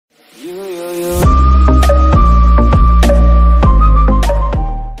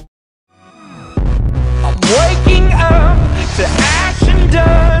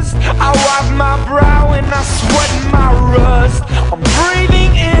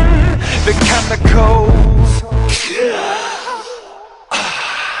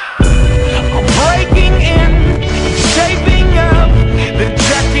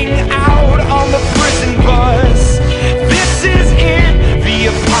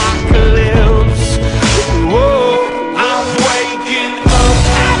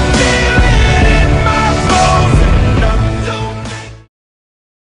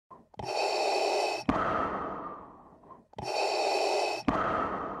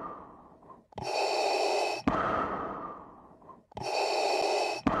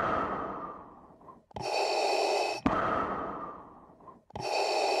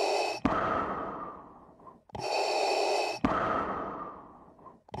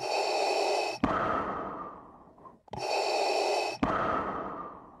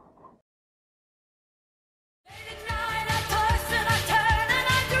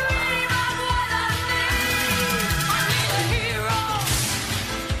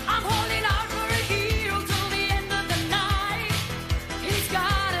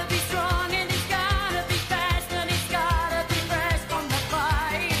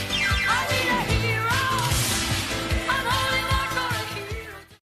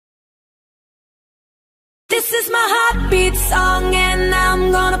This is my heartbeat song and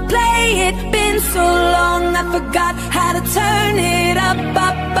I'm gonna play it. Been so long I forgot how to turn it up,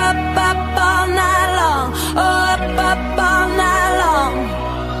 up, up, up all night long. Oh, up, up all night long.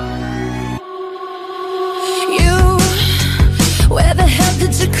 You, where the hell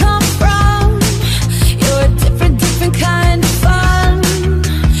did you come from? You're a different, different kind of fun,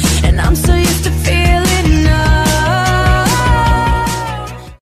 and I'm so used to feeling numb.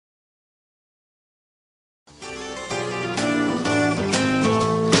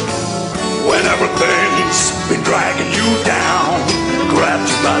 When everything's been dragging you down, grabbed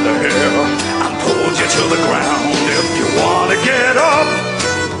you by the hair and pulled you to the ground. If you wanna get up,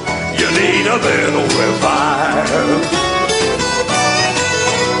 you need a little revive.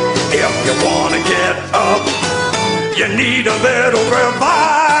 If you wanna get up, you need a little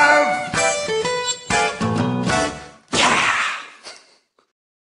revive. Yeah!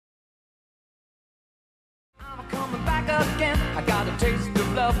 I'm coming back again. I got a taste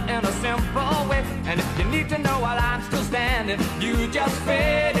of love in a simple way. And if you need to know while I'm still standing, you just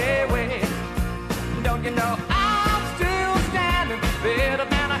fade away. Don't you know I'm still standing better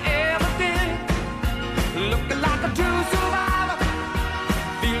than I ever did? Looking like a true survivor,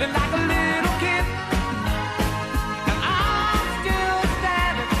 feeling like a little kid. And I'm still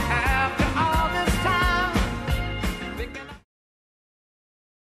standing after all this time. Thinking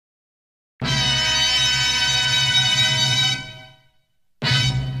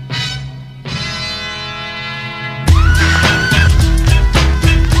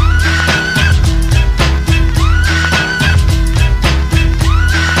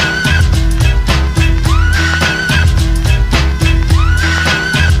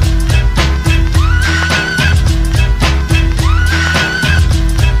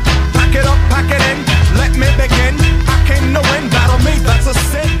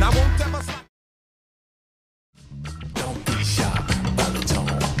Don't be shocked by the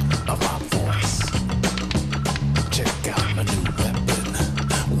tone of my voice. Check out my new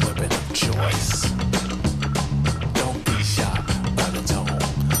weapon of choice. Don't be shocked by the tone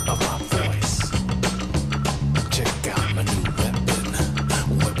of my voice. Check out my new weapon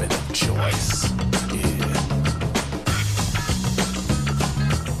of choice. Yeah.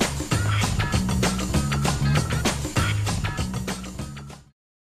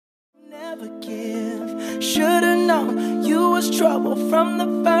 Never give. Should've known you was trouble from the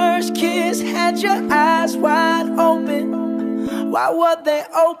first kiss. Had your eyes wide open. Why were they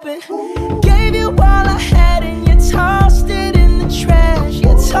open? Gave you all I had and you tossed